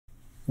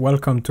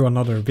Welcome to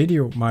another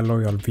video, my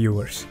loyal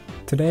viewers.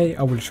 Today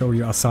I will show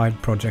you a side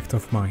project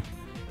of mine.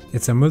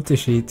 It's a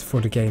multi-sheet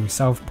for the game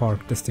South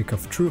Park: The Stick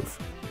of Truth.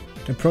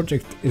 The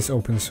project is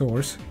open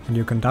source and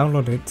you can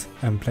download it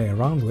and play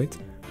around with,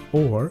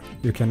 or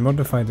you can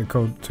modify the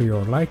code to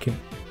your liking.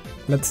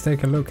 Let's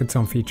take a look at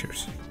some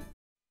features.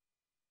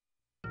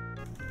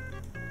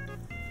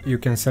 You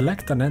can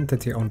select an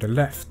entity on the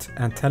left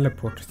and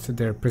teleport to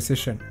their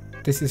position.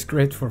 This is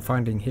great for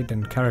finding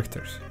hidden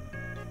characters.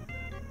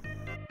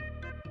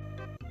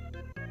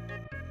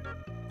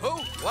 Who?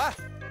 What?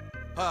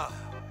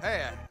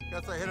 Hey, I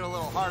guess I hit it a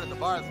little hard at the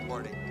bar this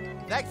morning.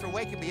 Thanks for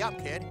waking me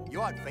up, kid.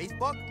 You on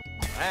Facebook?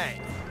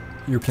 Hey.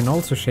 You can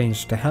also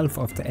change the health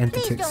of the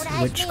entities,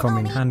 which come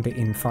in handy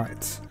in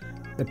fights.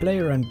 The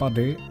player and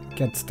buddy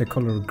gets the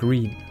color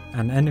green,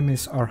 and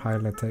enemies are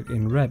highlighted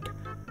in red.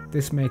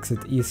 This makes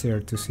it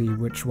easier to see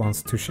which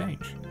ones to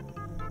change.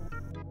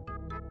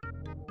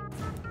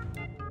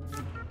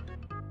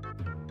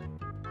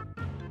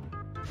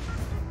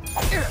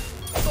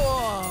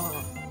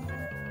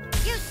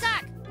 You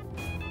suck!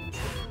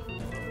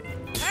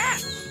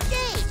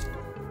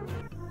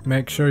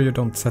 Make sure you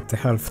don't set the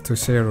health to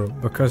 0,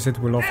 because it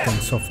will often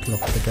soft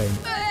lock the game.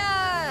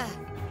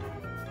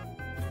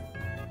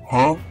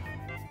 Huh?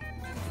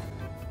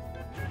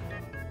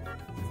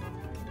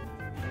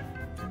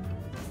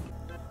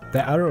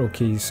 The arrow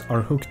keys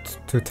are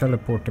hooked to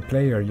teleport the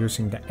player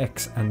using the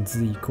X and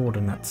Z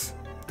coordinates.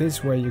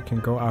 This way you can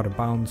go out of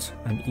bounds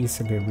and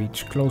easily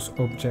reach close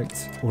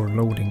objects or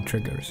loading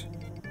triggers.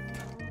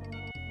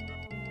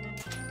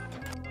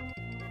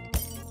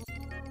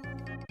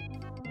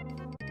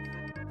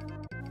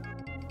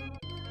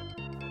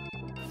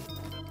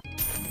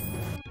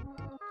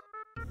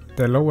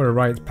 The lower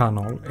right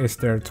panel is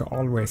there to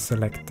always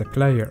select the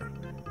player.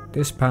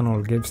 This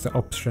panel gives the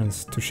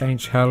options to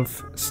change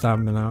health,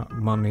 stamina,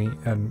 money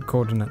and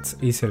coordinates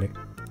easily.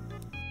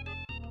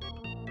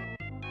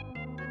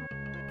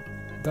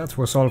 That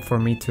was all for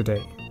me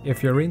today.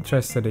 If you're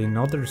interested in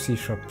other C#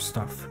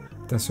 stuff,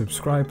 then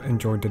subscribe and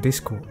join the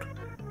Discord.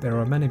 There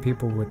are many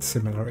people with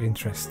similar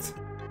interests.